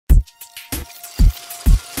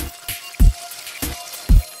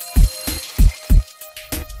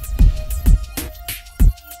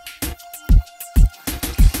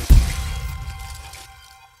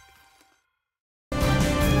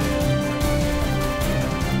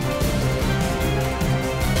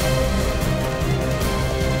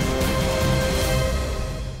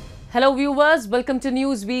Hello viewers, welcome to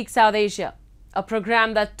Newsweek South Asia, a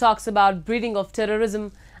program that talks about breeding of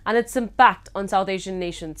terrorism and its impact on South Asian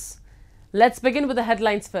nations. Let's begin with the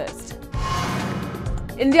headlines first.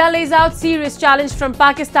 India lays out serious challenge from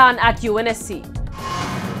Pakistan at UNSC.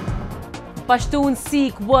 Pashtuns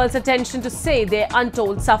seek world's attention to say their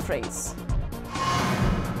untold sufferings.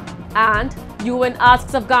 And UN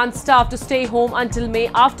asks Afghan staff to stay home until May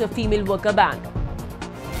after female worker ban.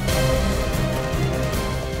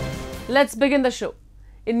 Let's begin the show.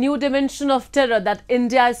 A new dimension of terror that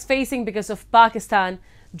India is facing because of Pakistan.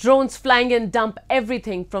 Drones flying in dump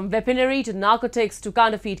everything from weaponry to narcotics to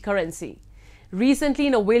counterfeit currency. Recently,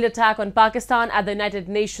 in a veiled attack on Pakistan at the United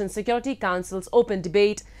Nations Security Council's open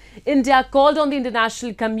debate, India called on the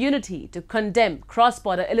international community to condemn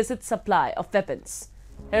cross-border illicit supply of weapons.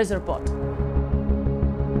 Here's a report.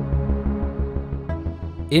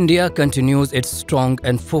 India continues its strong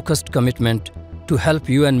and focused commitment to help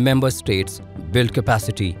UN member states build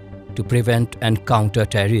capacity to prevent and counter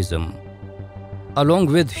terrorism. Along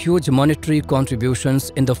with huge monetary contributions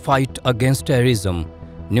in the fight against terrorism,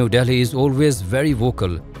 New Delhi is always very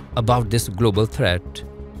vocal about this global threat.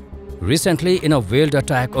 Recently, in a veiled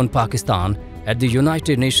attack on Pakistan at the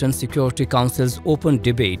United Nations Security Council's open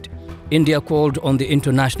debate, India called on the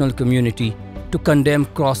international community to condemn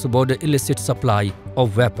cross-border illicit supply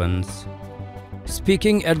of weapons.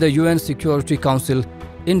 Speaking at the UN Security Council,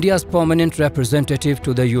 India's permanent representative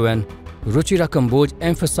to the UN, Ruchira Kamboj,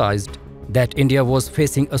 emphasized that India was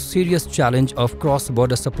facing a serious challenge of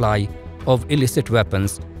cross-border supply of illicit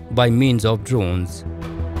weapons by means of drones.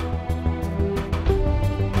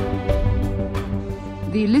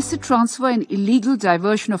 The illicit transfer and illegal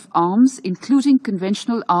diversion of arms, including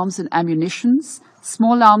conventional arms and ammunitions,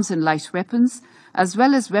 small arms and light weapons, as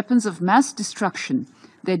well as weapons of mass destruction,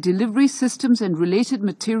 their delivery systems and related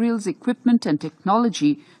materials, equipment and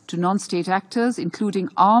technology to non-state actors, including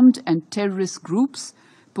armed and terrorist groups,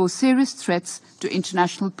 pose serious threats to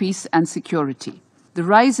international peace and security. The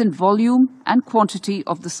rise in volume and quantity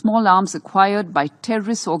of the small arms acquired by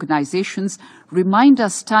terrorist organizations remind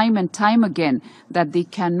us time and time again that they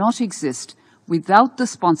cannot exist without the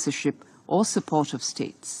sponsorship or support of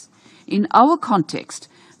states. In our context,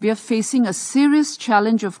 we are facing a serious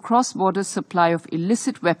challenge of cross-border supply of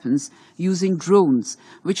illicit weapons using drones,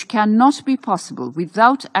 which cannot be possible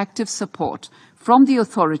without active support from the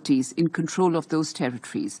authorities in control of those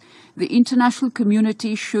territories. The international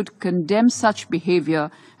community should condemn such behavior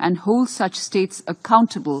and hold such states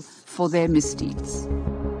accountable for their misdeeds.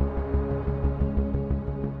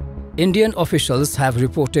 Indian officials have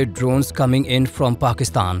reported drones coming in from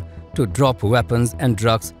Pakistan to drop weapons and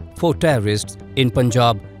drugs for terrorists in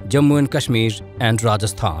Punjab, Jammu and Kashmir and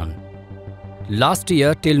Rajasthan. Last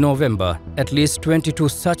year till November, at least 22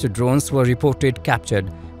 such drones were reported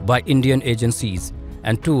captured by Indian agencies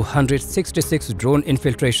and 266 drone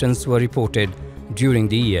infiltrations were reported during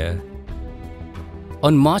the year.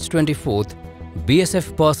 On March 24th,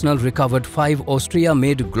 BSF personnel recovered 5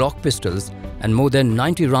 Austria-made Glock pistols and more than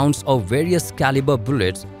 90 rounds of various caliber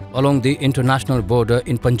bullets along the international border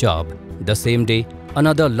in Punjab. The same day,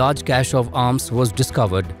 another large cache of arms was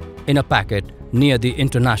discovered in a packet near the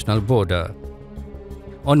international border.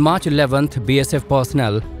 On March 11th, BSF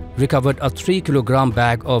personnel recovered a 3-kilogram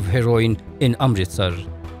bag of heroin in Amritsar.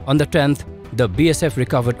 On the 10th, the BSF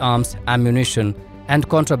recovered arms, ammunition and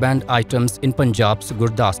contraband items in Punjab's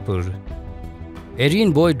Gurdaspur.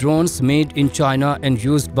 Aryan boy drones made in China and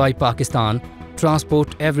used by Pakistan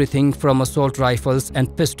transport everything from assault rifles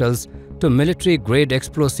and pistols to military-grade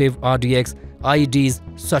explosive RDX, IEDs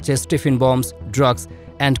such as tiffin bombs, drugs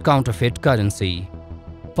and counterfeit currency.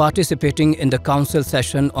 Participating in the Council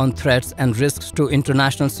session on threats and risks to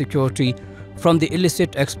international security from the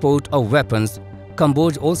illicit export of weapons,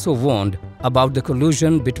 Kamboj also warned about the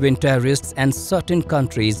collusion between terrorists and certain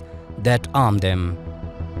countries that arm them.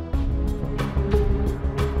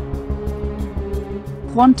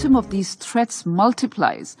 Quantum of these threats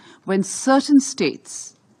multiplies when certain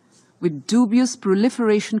states with dubious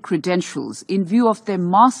proliferation credentials in view of their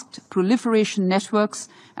masked proliferation networks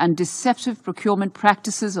and deceptive procurement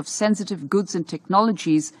practices of sensitive goods and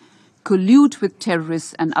technologies collude with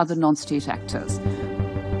terrorists and other non-state actors.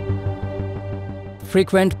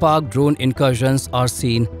 Frequent Pak drone incursions are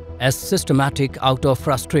seen as systematic out of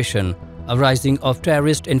frustration arising of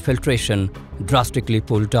terrorist infiltration drastically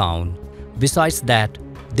pulled down. Besides that,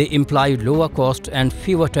 they imply lower cost and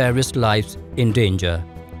fewer terrorist lives in danger.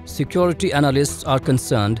 Security analysts are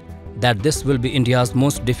concerned that this will be India's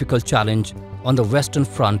most difficult challenge on the Western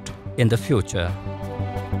Front in the future.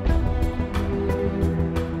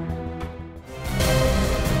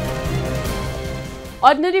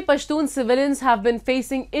 Ordinary Pashtun civilians have been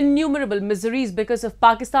facing innumerable miseries because of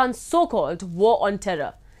Pakistan's so-called war on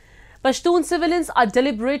terror. Pashtun civilians are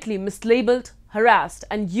deliberately mislabeled, harassed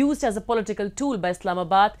and used as a political tool by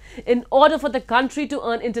Islamabad in order for the country to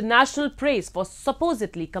earn international praise for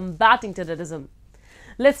supposedly combating terrorism.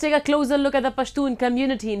 Let's take a closer look at the Pashtun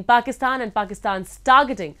community in Pakistan and Pakistan's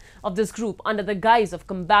targeting of this group under the guise of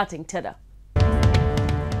combating terror.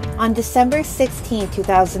 On December 16,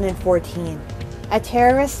 2014, a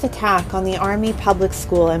terrorist attack on the Army Public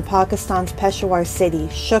School in Pakistan's Peshawar city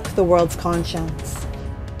shook the world's conscience.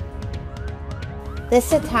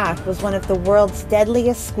 This attack was one of the world's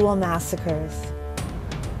deadliest school massacres.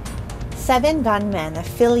 7 gunmen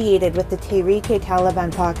affiliated with the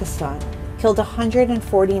Tehreek-e-Taliban Pakistan killed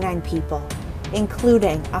 149 people,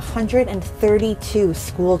 including 132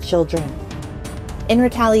 school children. In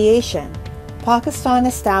retaliation, Pakistan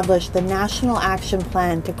established the National Action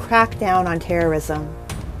Plan to crack down on terrorism.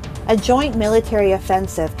 A joint military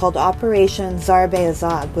offensive called Operation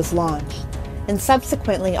Zarb-e-Azab was launched and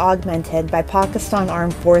subsequently augmented by Pakistan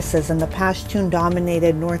Armed Forces in the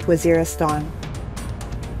Pashtun-dominated North Waziristan.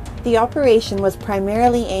 The operation was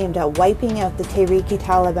primarily aimed at wiping out the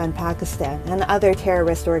Tehreek-e-Taliban Pakistan and other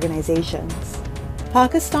terrorist organizations.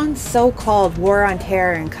 Pakistan's so-called war on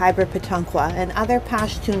terror in Khyber Pakhtunkhwa and other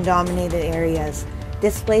Pashtun-dominated areas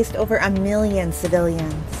displaced over 1 million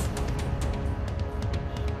civilians.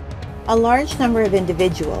 A large number of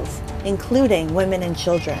individuals, including women and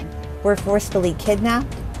children, were forcefully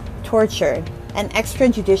kidnapped, tortured, and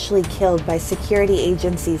extrajudicially killed by security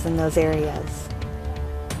agencies in those areas.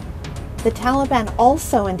 The Taliban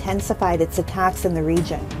also intensified its attacks in the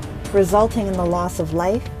region, resulting in the loss of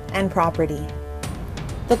life and property.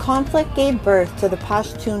 The conflict gave birth to the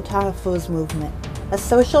Pashtun Tahaffuz movement, a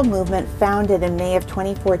social movement founded in May of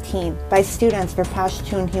 2014 by Students for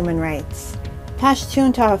Pashtun Human Rights.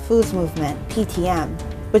 Pashtun Tahaffuz movement, PTM,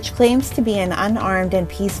 which claims to be an unarmed and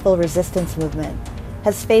peaceful resistance movement,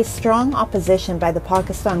 has faced strong opposition by the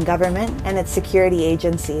Pakistan government and its security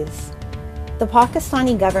agencies. The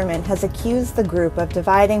Pakistani government has accused the group of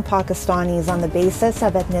dividing Pakistanis on the basis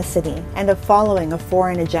of ethnicity and of following a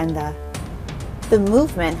foreign agenda. The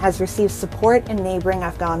movement has received support in neighboring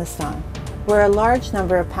Afghanistan, where a large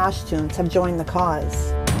number of Pashtuns have joined the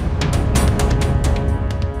cause.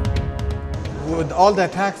 With all the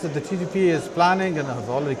attacks that the TTP is planning and have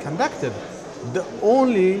already conducted, the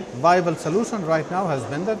only viable solution right now has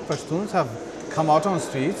been that Pashtuns have come out on the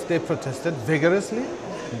streets, they protested vigorously,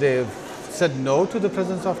 they've said no to the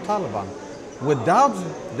presence of Taliban. Without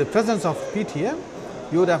the presence of PTM,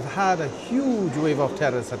 you would have had a huge wave of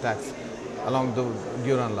terrorist attacks along the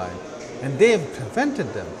Durand line, and they've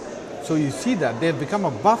prevented them. So you see that they've become a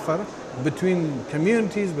buffer between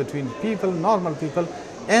communities, between people, normal people,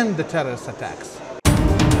 and the terrorist attacks.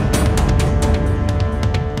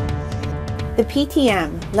 The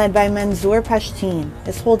PTM, led by Manzoor Pashtun,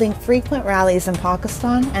 is holding frequent rallies in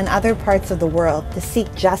Pakistan and other parts of the world to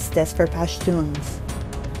seek justice for Pashtuns.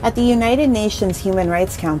 At the United Nations Human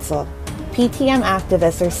Rights Council, PTM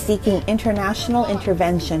activists are seeking international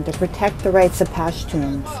intervention to protect the rights of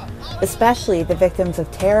Pashtuns, especially the victims of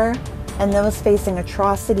terror and those facing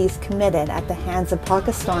atrocities committed at the hands of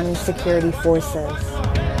Pakistani security forces.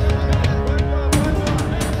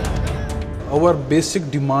 Our basic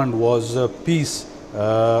demand was peace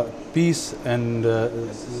and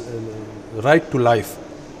right to life.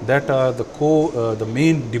 That are the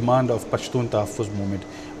main demand of Pashtun Tahaffuz movement.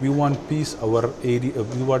 We want peace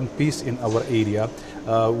in our area.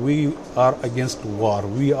 We are against war.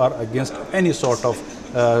 We are against any sort of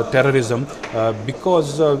terrorism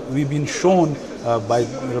because we've been shown by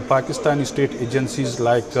the Pakistani state agencies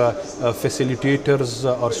like facilitators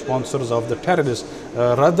or sponsors of the terrorists.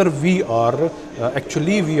 Rather, we are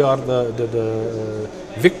the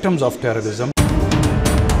victims of terrorism.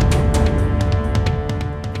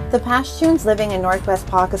 The Pashtuns living in northwest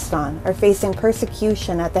Pakistan are facing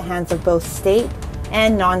persecution at the hands of both state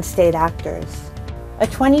and non-state actors. A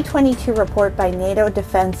 2022 report by NATO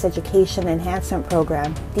Defense Education Enhancement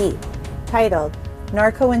Program, DEEP, titled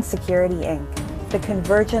Narco Insecurity Inc., The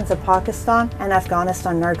Convergence of Pakistan and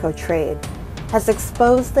Afghanistan Narco Trade, has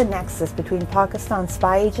exposed the nexus between Pakistan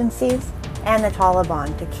spy agencies and the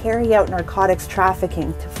Taliban to carry out narcotics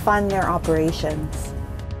trafficking to fund their operations.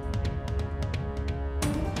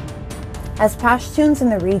 As Pashtuns in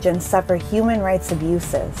the region suffer human rights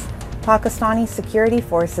abuses, Pakistani security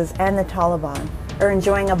forces and the Taliban are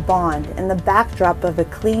enjoying a bond in the backdrop of a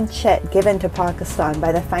clean chit given to Pakistan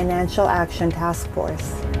by the Financial Action Task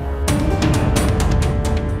Force.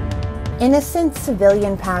 Innocent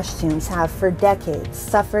civilian Pashtuns have for decades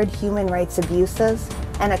suffered human rights abuses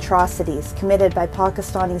and atrocities committed by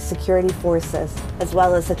Pakistani security forces as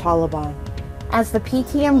well as the Taliban. As the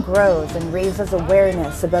PTM grows and raises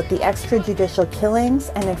awareness about the extrajudicial killings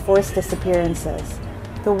and enforced disappearances,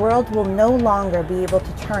 the world will no longer be able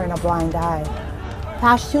to turn a blind eye.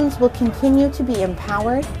 Pashtuns will continue to be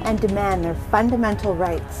empowered and demand their fundamental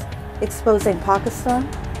rights, exposing Pakistan,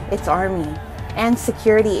 its army, and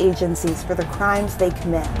security agencies for the crimes they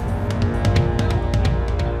commit.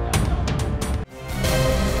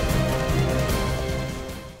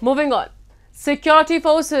 Moving on. Security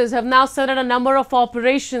forces have now started a number of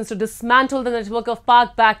operations to dismantle the network of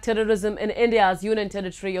Pak-backed terrorism in India's Union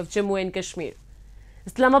territory of Jammu and Kashmir.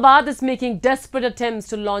 Islamabad is making desperate attempts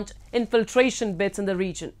to launch infiltration bids in the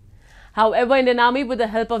region. However, Indian Army, with the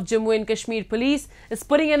help of Jammu and Kashmir police, is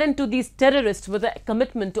putting an end to these terrorists with a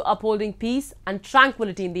commitment to upholding peace and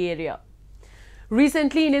tranquility in the area.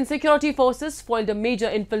 Recently, Indian security forces foiled a major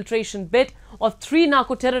infiltration bid of 3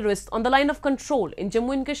 narco-terrorists on the line of control in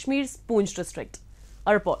Jammu and Kashmir's Poonch district.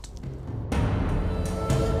 A report.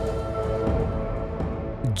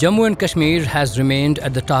 Jammu and Kashmir has remained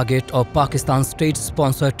at the target of Pakistan's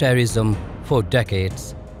state-sponsored terrorism for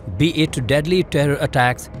decades, be it deadly terror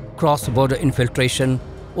attacks, cross-border infiltration,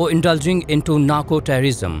 or indulging into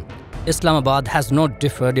narco-terrorism. Islamabad has not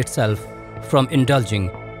differed itself from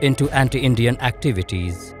indulging into anti-Indian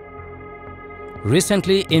activities.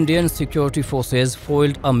 Recently, Indian security forces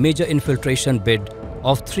foiled a major infiltration bid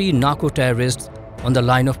of 3 narco-terrorists on the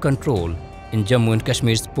line of control in Jammu and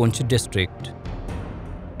Kashmir's Poonch district.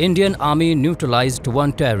 Indian Army neutralized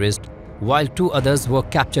 1 terrorist, while 2 others were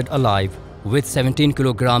captured alive with 17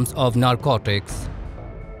 kilograms of narcotics.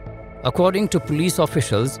 According to police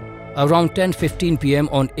officials, around 10:15 p.m.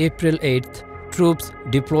 on April 8th, troops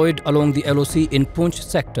deployed along the LOC in Poonch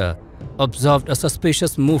sector observed a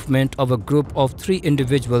suspicious movement of a group of 3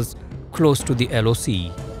 individuals close to the LOC.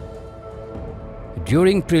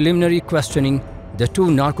 During preliminary questioning, the 2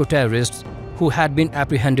 narco-terrorists who had been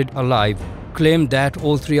apprehended alive claimed that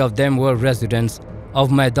all 3 of them were residents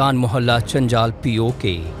of Maidan Mohalla Chanjal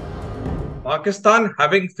POK. Pakistan,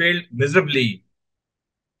 having failed miserably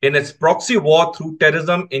in its proxy war through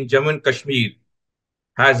terrorism in Jammu and Kashmir,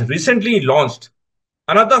 has recently launched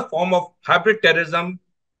another form of hybrid terrorism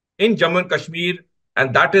in Jammu and Kashmir,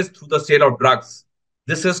 and that is through the sale of drugs.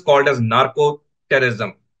 This is called as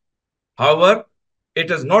narco-terrorism. However, it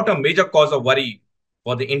is not a major cause of worry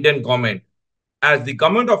for the Indian government, as the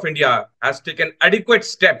government of India has taken adequate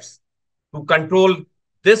steps to control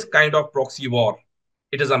this kind of proxy war.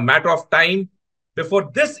 It is a matter of time before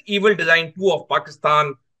this evil design too of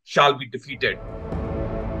Pakistan shall be defeated.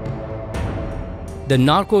 The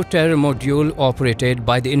narco-terror module operated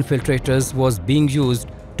by the infiltrators was being used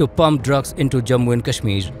to pump drugs into Jammu and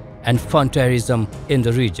Kashmir and fund terrorism in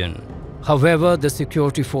the region. However, the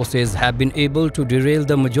security forces have been able to derail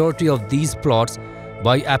the majority of these plots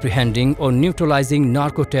by apprehending or neutralizing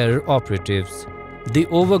narco-terror operatives. The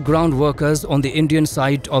overground workers on the Indian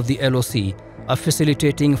side of the LOC are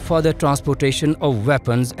facilitating further transportation of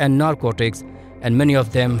weapons and narcotics, and many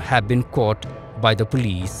of them have been caught by the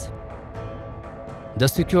police. The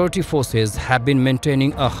security forces have been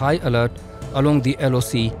maintaining a high alert along the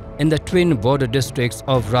LOC in the twin border districts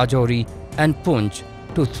of Rajouri and Poonch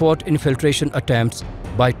to thwart infiltration attempts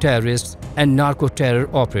by terrorists and narco-terror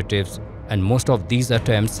operatives, and most of these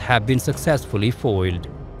attempts have been successfully foiled.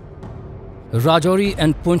 Rajouri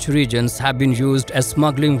and Poonch regions have been used as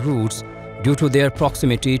smuggling routes due to their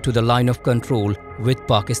proximity to the line of control with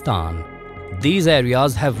Pakistan. These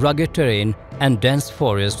areas have rugged terrain and dense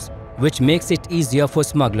forests, which makes it easier for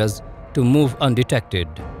smugglers to move undetected.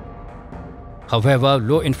 However,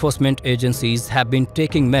 law enforcement agencies have been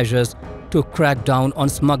taking measures to crack down on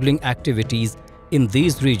smuggling activities in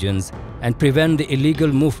these regions and prevent the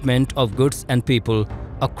illegal movement of goods and people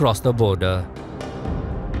across the border.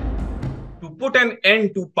 To put an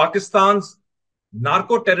end to Pakistan's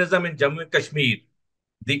narco-terrorism in Jammu and Kashmir,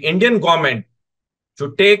 the Indian government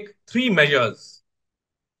should take 3 measures.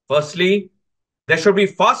 Firstly, there should be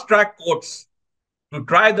fast-track courts to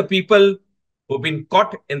try the people who have been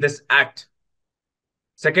caught in this act.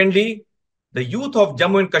 Secondly, the youth of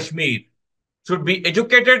Jammu and Kashmir should be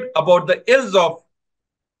educated about the ills of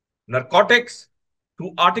narcotics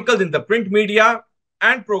through articles in the print media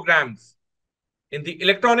and programs in the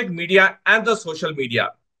electronic media and the social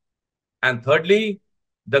media. And thirdly,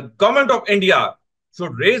 the government of India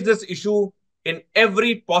should raise this issue in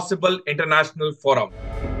every possible international forum.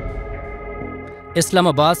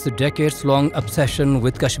 Islamabad's decades-long obsession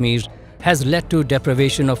with Kashmir has led to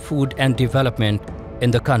deprivation of food and development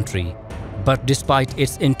in the country, But despite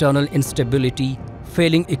its internal instability,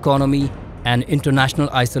 failing economy, and international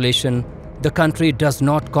isolation, the country does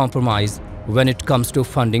not compromise when it comes to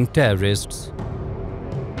funding terrorists.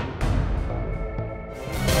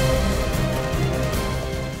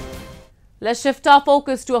 Let's shift our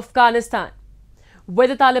focus to Afghanistan, where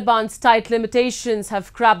the Taliban's tight limitations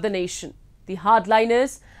have cramped the nation. The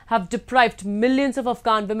hardliners have deprived millions of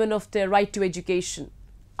Afghan women of their right to education,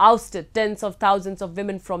 ousted tens of thousands of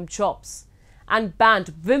women from jobs, and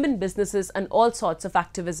banned women businesses and all sorts of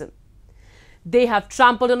activism. They have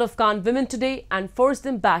trampled on Afghan women today and forced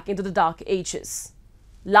them back into the dark ages.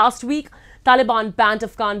 Last week, Taliban banned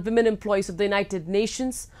Afghan women employees of the United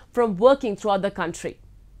Nations from working throughout the country.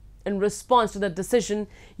 In response to the decision,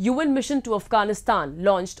 UN mission to Afghanistan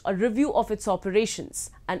launched a review of its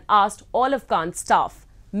operations and asked all Afghan staff,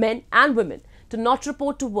 men and women, to not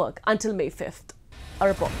report to work until May 5th. A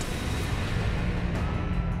report.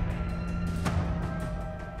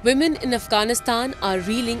 Women in Afghanistan are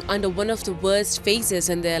reeling under one of the worst phases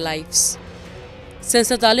in their lives. Since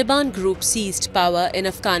the Taliban group seized power in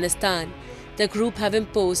Afghanistan, the group have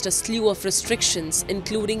imposed a slew of restrictions,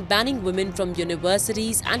 including banning women from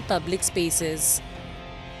universities and public spaces.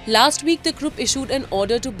 Last week, the group issued an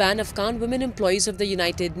order to ban Afghan women employees of the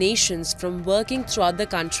United Nations from working throughout the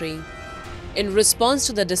country. In response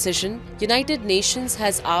to the decision, United Nations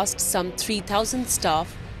has asked some 3,000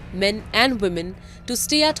 staff, men and women, to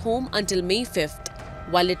stay at home until May 5th,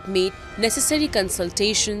 while it made necessary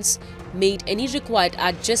consultations, made any required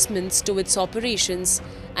adjustments to its operations,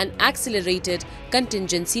 and accelerated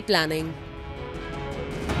contingency planning.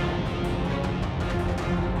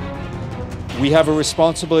 We have a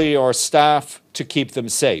responsibility to our staff to keep them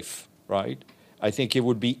safe, right? I think it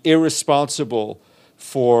would be irresponsible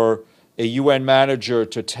for a UN manager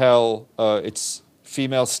to tell its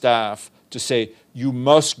female staff to say, you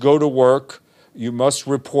must go to work, you must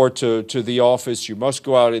report to the office, you must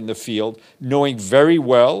go out in the field, knowing very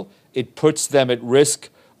well it puts them at risk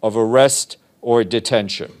of arrest or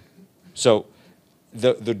detention. So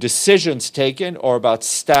the decisions taken are about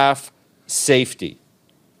staff safety,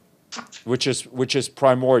 which is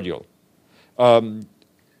primordial.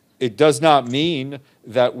 It does not mean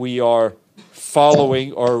that we are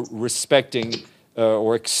following or respecting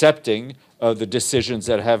or accepting the decisions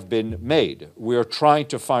that have been made. We are trying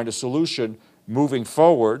to find a solution moving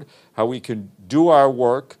forward, how we can do our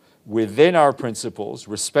work within our principles,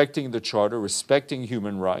 respecting the Charter, respecting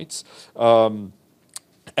human rights, and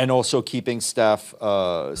also keeping staff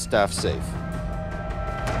safe.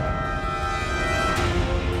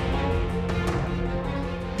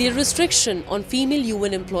 The restriction on female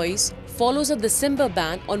UN employees follows a December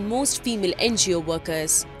ban on most female NGO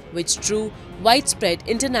workers, which drew widespread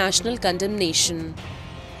international condemnation.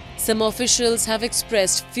 Some officials have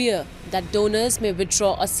expressed fear that donors may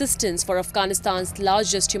withdraw assistance for Afghanistan's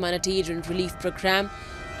largest humanitarian relief program,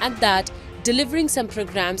 and that delivering some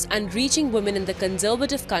programs and reaching women in the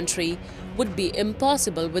conservative country would be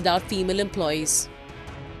impossible without female employees.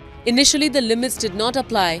 Initially, the limits did not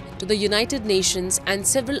apply to the United Nations and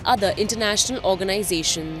several other international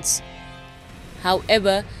organizations.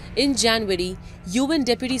 However, in January, UN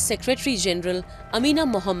Deputy Secretary General Amina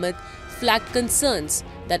Mohammed flagged concerns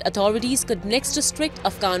that authorities could next restrict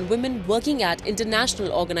Afghan women working at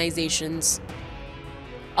international organizations.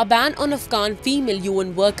 A ban on Afghan female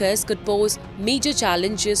UN workers could pose major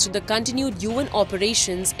challenges to the continued UN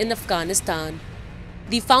operations in Afghanistan.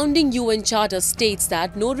 The founding UN Charter states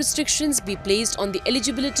that no restrictions be placed on the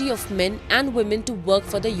eligibility of men and women to work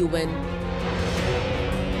for the UN.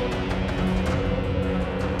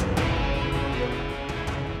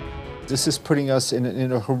 This is putting us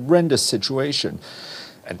in a horrendous situation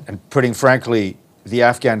and putting, frankly, the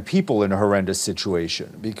Afghan people in a horrendous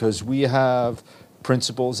situation, because we have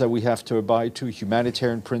principles that we have to abide to,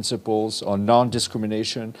 humanitarian principles on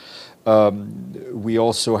non-discrimination. We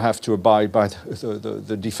also have to abide by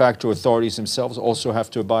the de facto authorities themselves, also have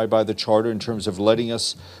to abide by the Charter in terms of letting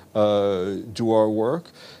us do our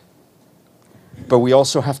work. But we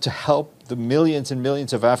also have to help the millions and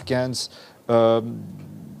millions of Afghans.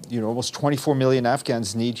 Almost 24 million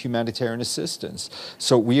Afghans need humanitarian assistance.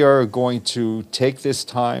 So we are going to take this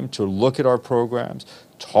time to look at our programs,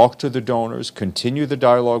 talk to the donors, continue the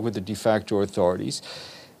dialogue with the de facto authorities,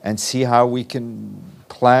 and see how we can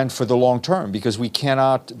plan for the long term, because we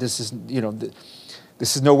cannot, this is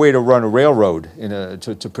no way to run a railroad,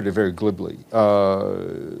 to put it very glibly.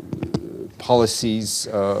 Policies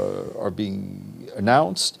are being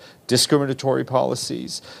announced, discriminatory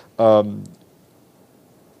policies,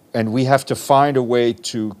 and we have to find a way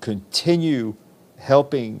to continue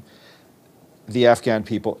helping the Afghan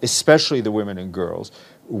people, especially the women and girls,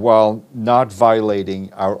 while not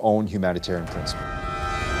violating our own humanitarian principles.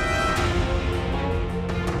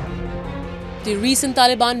 The recent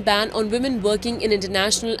Taliban ban on women working in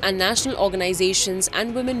international and national organizations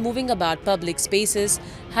and women moving about public spaces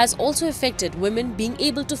has also affected women being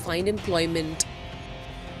able to find employment.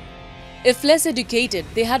 If less educated,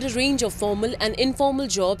 they had a range of formal and informal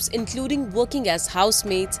jobs, including working as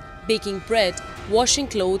housemaids, baking bread, washing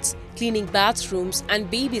clothes, cleaning bathrooms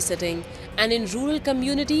and babysitting, and in rural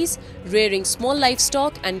communities, rearing small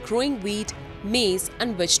livestock and growing wheat, maize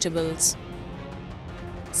and vegetables.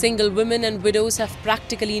 Single women and widows have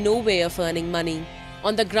practically no way of earning money.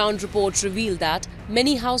 On-the-ground reports reveal that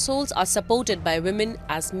many households are supported by women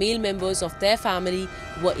as male members of their family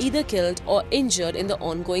were either killed or injured in the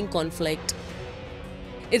ongoing conflict.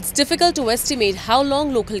 It's difficult to estimate how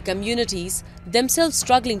long local communities, themselves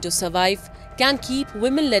struggling to survive, can keep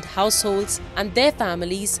women-led households and their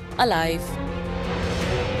families alive.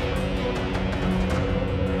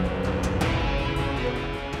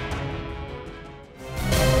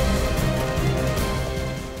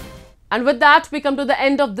 And with that, we come to the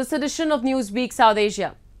end of this edition of Newsweek South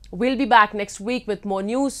Asia. We'll be back next week with more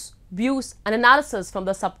news, views and analysis from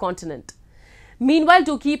the subcontinent. Meanwhile,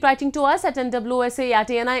 do keep writing to us at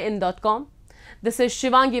nwsa@anin.com. This is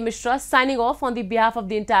Shivangi Mishra signing off on the behalf of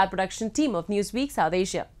the entire production team of Newsweek South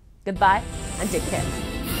Asia. Goodbye and take care.